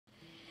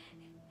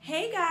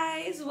Hey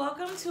guys,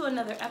 welcome to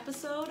another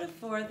episode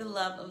for the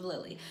Love of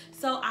Lily.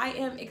 So I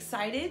am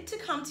excited to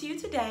come to you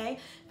today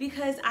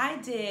because I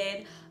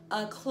did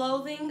a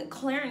clothing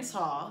clearance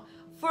haul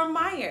for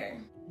Meijer.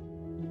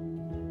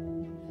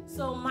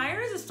 So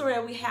Meijer is a store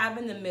that we have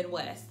in the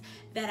Midwest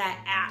that I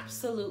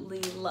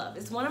absolutely love.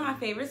 It's one of my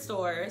favorite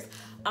stores.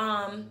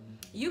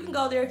 You can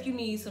go there if you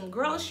need some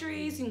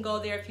groceries, you can go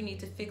there if you need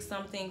to fix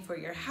something for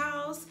your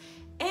house,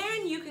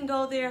 and you can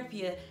go there if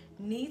you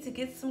need to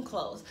get some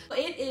clothes.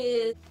 It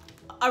is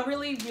a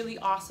really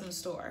awesome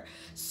store.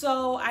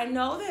 So I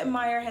know that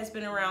Meijer has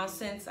been around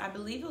since, I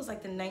believe it was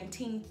like the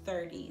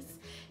 1930s.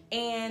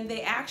 And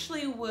they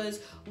actually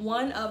was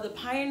one of the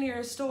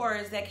pioneer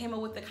stores that came up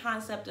with the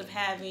concept of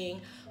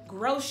having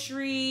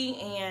grocery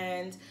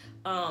and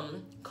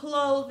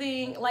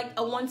clothing, like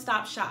a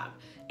one-stop shop.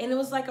 And it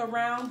was like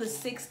around the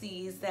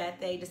 60s that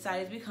they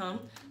decided to become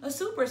a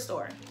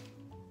superstore.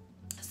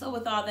 So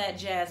with all that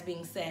jazz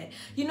being said,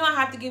 you know I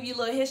have to give you a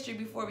little history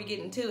before we get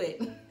into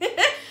it.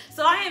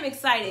 So I am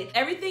excited.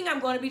 Everything I'm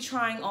going to be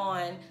trying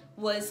on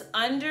was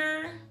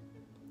under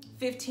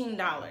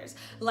 $15.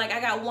 Like I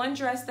got one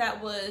dress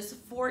that was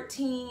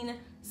 14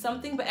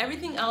 something, but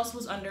everything else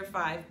was under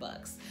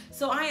 $5.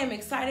 So I am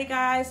excited,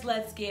 guys.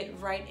 Let's get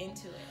right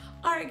into it.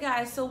 All right,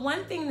 guys, so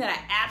one thing that I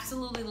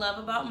absolutely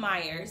love about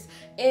Meijer's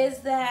is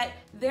that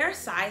their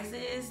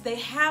sizes, they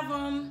have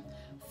them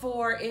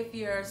for if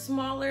you're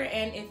smaller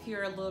and if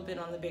you're a little bit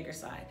on the bigger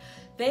side.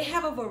 They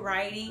have a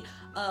variety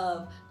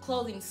of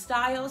clothing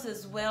styles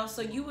as well,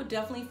 so you would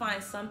definitely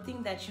find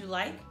something that you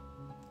like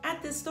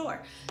at this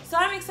store. So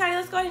I'm excited.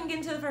 Let's go ahead and get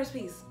into the first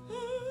piece.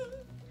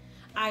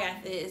 I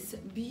got this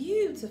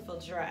beautiful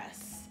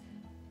dress.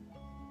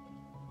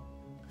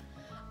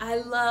 I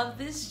love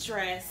this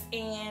dress,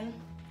 and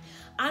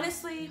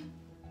honestly,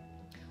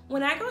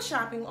 when I go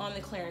shopping on the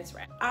clearance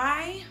rack,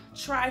 I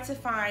try to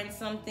find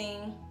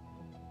something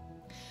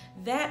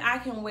that I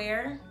can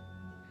wear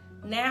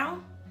now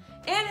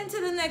and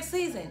into the next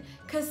season,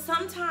 because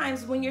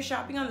sometimes when you're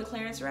shopping on the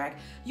clearance rack,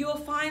 you'll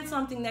find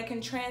something that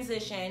can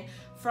transition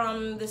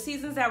from the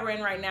seasons that we're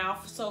in right now.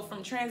 So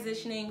from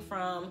transitioning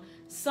from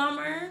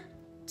summer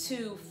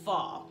to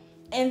fall,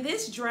 and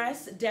this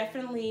dress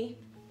definitely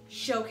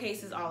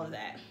showcases all of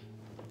that.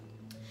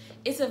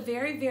 It's a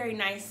very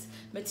nice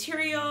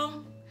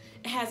material.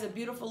 It has a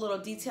beautiful little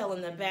detail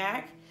in the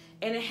back,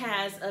 and it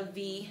has a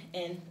V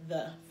in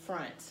the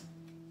front.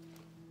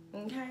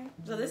 Okay,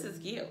 so this is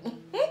cute.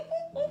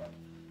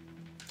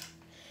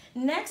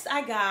 Next,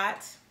 I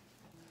got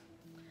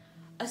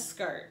a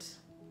skirt.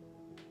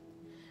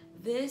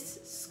 This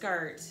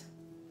skirt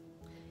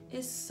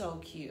is so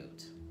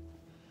cute.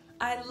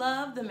 I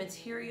love the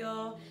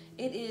material.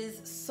 It is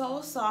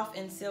so soft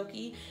and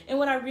silky. And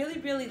what I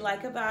really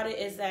like about it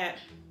is that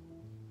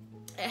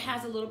it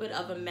has a little bit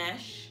of a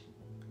mesh.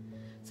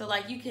 So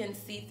like you can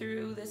see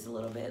through this a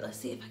little bit. Let's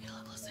see if I get a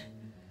little closer.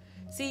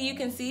 See, you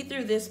can see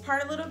through this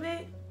part a little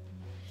bit,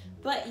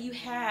 but you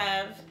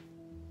have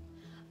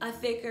a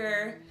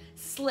thicker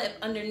slip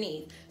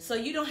underneath. So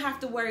you don't have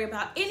to worry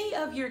about any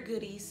of your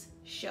goodies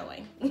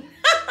showing.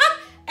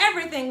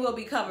 Everything will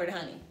be covered,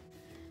 honey.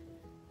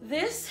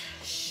 This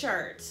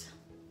shirt,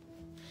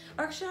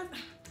 I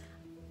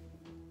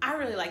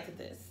really liked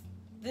this.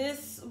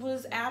 This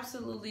was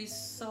absolutely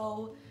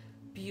so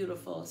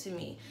beautiful to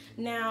me.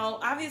 Now,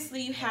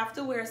 obviously you have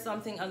to wear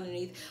something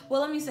underneath.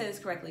 Well, let me say this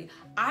correctly.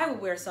 I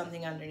would wear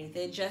something underneath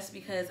it just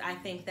because I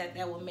think that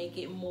that will make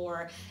it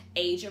more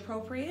age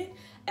appropriate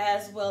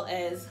as well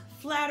as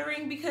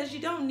flattering, because you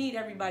don't need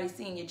everybody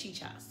seeing your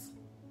chichas.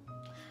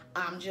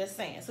 I'm just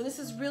saying. So this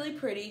is really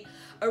pretty,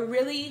 a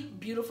really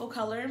beautiful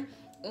color,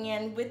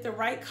 and with the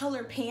right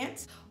color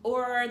pants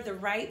or the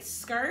right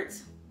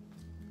skirt,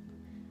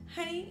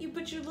 honey, you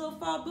put your little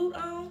fall boot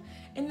on,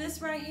 and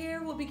this right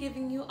here will be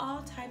giving you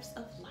all types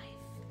of life.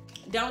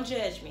 Don't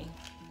judge me.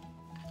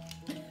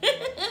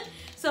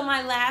 So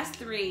my last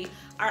three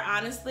are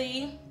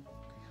honestly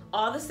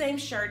all the same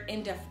shirt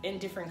in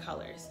different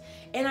colors.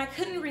 And I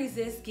couldn't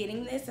resist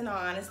getting this, in all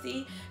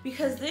honesty,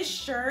 because this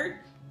shirt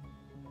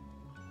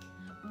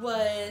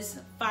was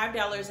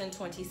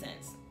 $5.20.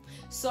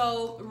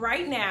 So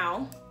right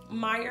now,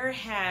 Meijer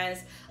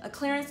has a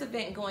clearance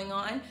event going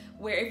on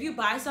where if you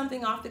buy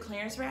something off the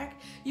clearance rack,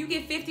 you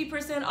get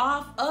 50%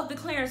 off of the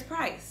clearance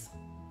price.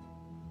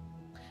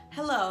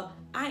 Hello,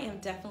 I am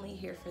definitely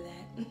here for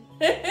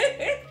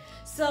that.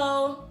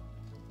 So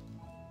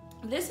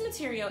this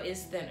material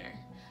is thinner.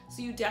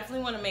 So you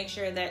definitely want to make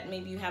sure that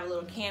maybe you have a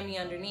little cami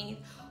underneath,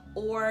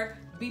 or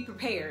be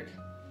prepared.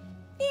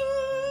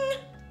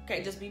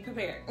 Okay, just be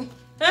prepared.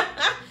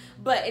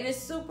 But it is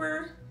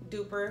super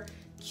duper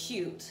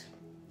cute.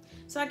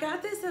 So I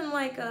got this in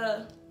like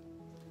a,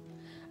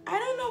 I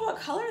don't know what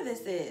color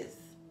this is.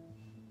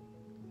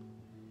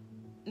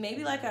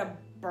 Maybe like a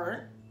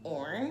burnt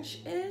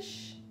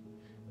orange-ish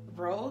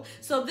roll.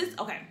 So this,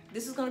 okay,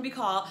 this is gonna be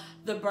called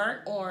the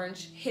burnt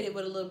orange, hit it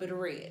with a little bit of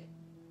red.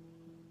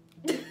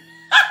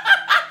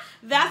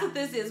 That's what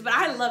this is, but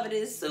I love it.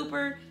 It is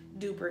super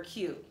duper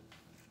cute.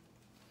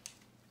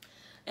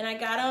 And I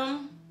got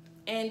them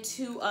and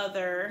 2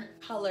 other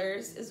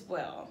colors as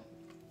well.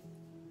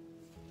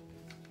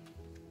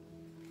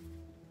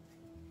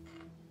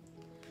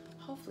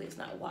 Hopefully it's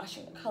not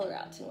washing the color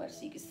out too much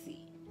so you can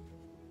see.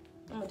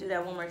 I'm gonna do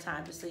that one more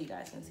time just so you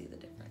guys can see the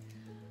different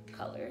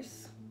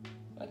colors.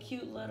 A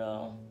cute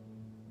little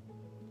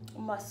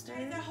mustard.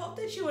 And I hope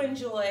that you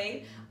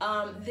enjoyed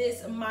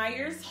this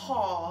Meijers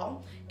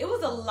haul. It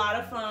was a lot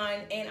of fun,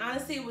 and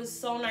honestly it was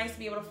so nice to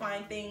be able to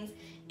find things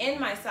in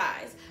my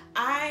size.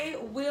 I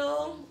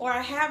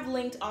have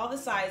linked all the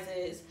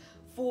sizes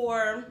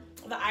for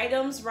the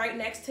items right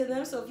next to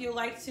them, so if you'd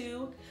like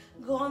to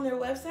go on their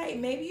website,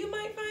 maybe you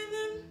might find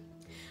them,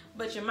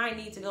 but you might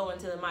need to go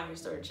into the Meijer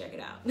store to check it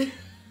out.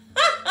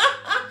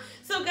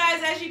 So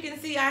guys, as you can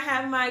see, I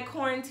have my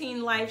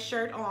Quarantine Life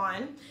shirt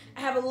on.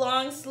 I have a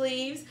long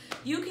sleeves.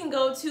 You can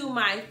go to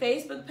my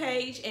Facebook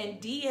page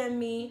and DM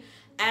me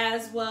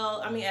as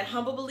well, at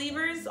Humble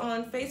Believers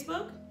on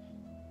Facebook.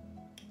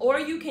 Or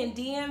you can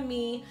DM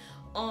me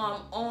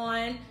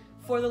on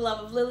For the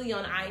Love of Lily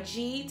on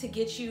IG to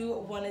get you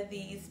one of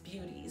these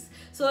beauties.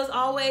 So as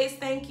always,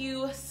 thank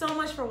you so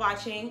much for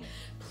watching.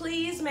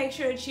 Please make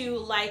sure that you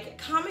like,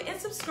 comment, and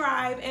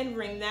subscribe, and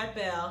ring that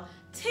bell.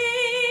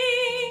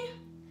 Ting!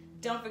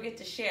 Don't forget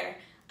to share.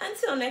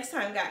 Until next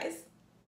time, guys.